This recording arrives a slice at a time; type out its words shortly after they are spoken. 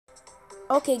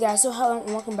Okay guys, so hello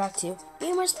and welcome back to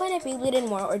Gamers Planet Beyblade and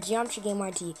More, or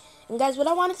GeometryGameYT. And guys, what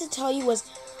I wanted to tell you was,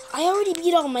 I already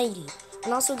beat Almighty.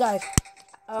 And also guys,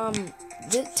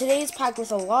 today is packed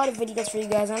with a lot of videos for you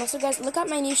guys. And also guys, look at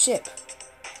my new ship.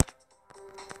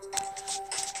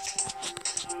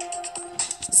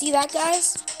 See that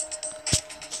guys?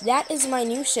 That is my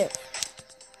new ship.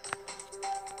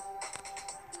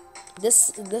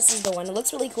 This is the one. It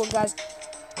looks really cool guys.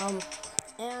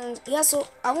 And yeah, so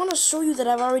I want to show you that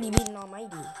I've already beaten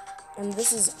Almighty, and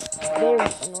this is very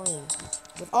annoying.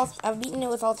 I've beaten it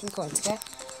with all 3 coins. Okay,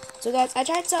 so guys, I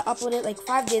tried to upload it like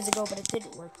 5 days ago, but it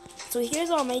didn't work. So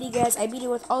here's Almighty, guys. I beat it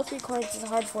with all 3 coins. It's a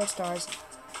hard 4 stars,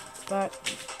 but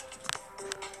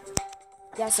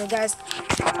yeah. So guys,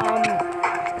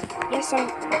 yeah. So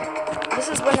this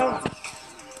is one of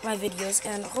my videos,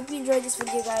 and I hope you enjoyed this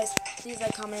video, guys. Please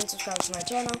like, comment, and subscribe to my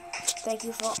channel. Thank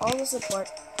you for all the support.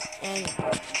 And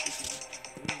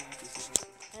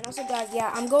also guys,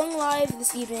 yeah, I'm going live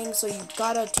this evening, so you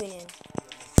gotta tune in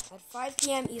at 5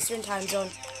 p.m. Eastern time zone.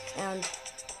 And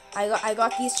I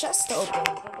got these chests to open.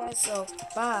 Okay guys, so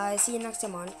bye. See you next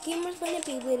time on Gamers Planet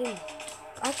Beyblade.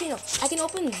 Actually no, I can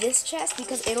open this chest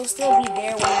because it'll still be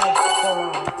there when I go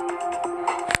on.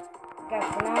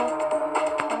 Guys, for now,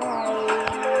 bye.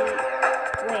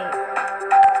 Wait.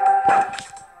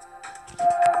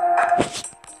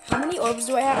 How many orbs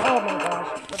do I have? Oh my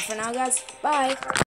gosh. But for now guys, bye.